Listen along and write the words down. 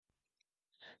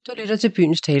Du lytter til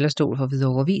Byens talerstol fra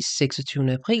Hvidovre Avis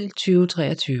 26. april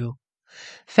 2023.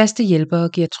 Faste hjælpere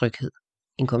giver tryghed.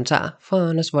 En kommentar fra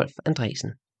Anders Wolf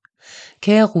Andresen.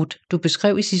 Kære Ruth, du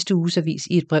beskrev i sidste uges avis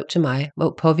i et brev til mig,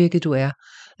 hvor påvirket du er,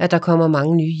 at der kommer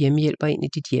mange nye hjemmehjælpere ind i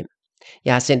dit hjem.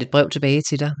 Jeg har sendt et brev tilbage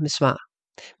til dig med svar,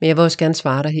 men jeg vil også gerne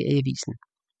svare dig her i avisen.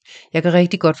 Jeg kan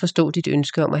rigtig godt forstå dit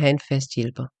ønske om at have en fast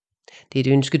hjælper. Det er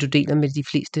et ønske, du deler med de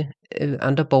fleste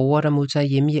andre borgere, der modtager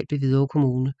hjemmehjælp i Hvidovre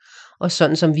Kommune, og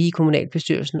sådan som vi i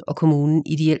kommunalbestyrelsen og kommunen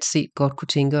ideelt set godt kunne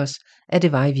tænke os, at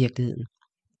det var i virkeligheden.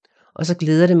 Og så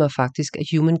glæder det mig faktisk, at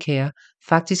Human Care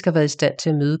faktisk har været i stand til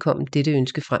at mødekomme dette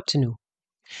ønske frem til nu.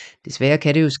 Desværre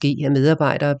kan det jo ske, at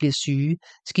medarbejdere bliver syge,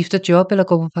 skifter job eller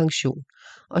går på pension,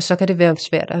 og så kan det være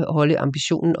svært at holde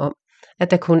ambitionen om,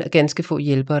 at der kun er ganske få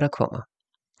hjælpere, der kommer.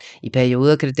 I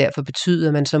perioder kan det derfor betyde,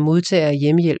 at man som modtager af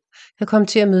hjemmehjælp kan komme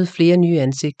til at møde flere nye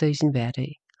ansigter i sin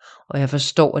hverdag. Og jeg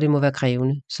forstår, at det må være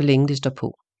krævende, så længe det står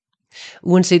på.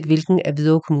 Uanset hvilken af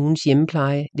Hvidovre Kommunes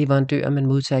hjemmepleje-leverandører man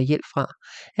modtager hjælp fra,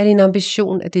 er det en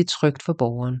ambition, at det er trygt for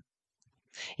borgeren.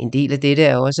 En del af dette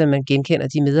er også, at man genkender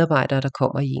de medarbejdere, der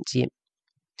kommer i ens hjem.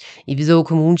 I Hvidovre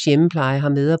Kommunes hjemmepleje har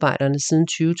medarbejderne siden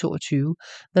 2022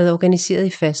 været organiseret i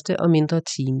faste og mindre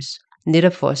teams,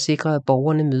 netop for at sikre, at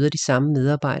borgerne møder de samme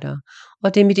medarbejdere,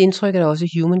 og det er mit indtryk, at også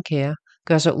Human Care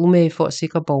gør sig umage for at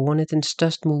sikre borgerne den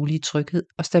størst mulige tryghed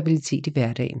og stabilitet i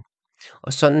hverdagen.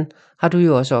 Og sådan har du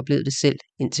jo også oplevet det selv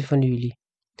indtil for nylig.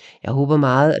 Jeg håber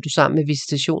meget, at du sammen med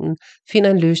visitationen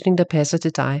finder en løsning, der passer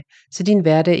til dig, så din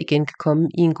hverdag igen kan komme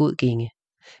i en god gænge.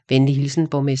 Venlig hilsen,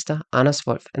 borgmester Anders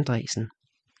Wolf Andresen.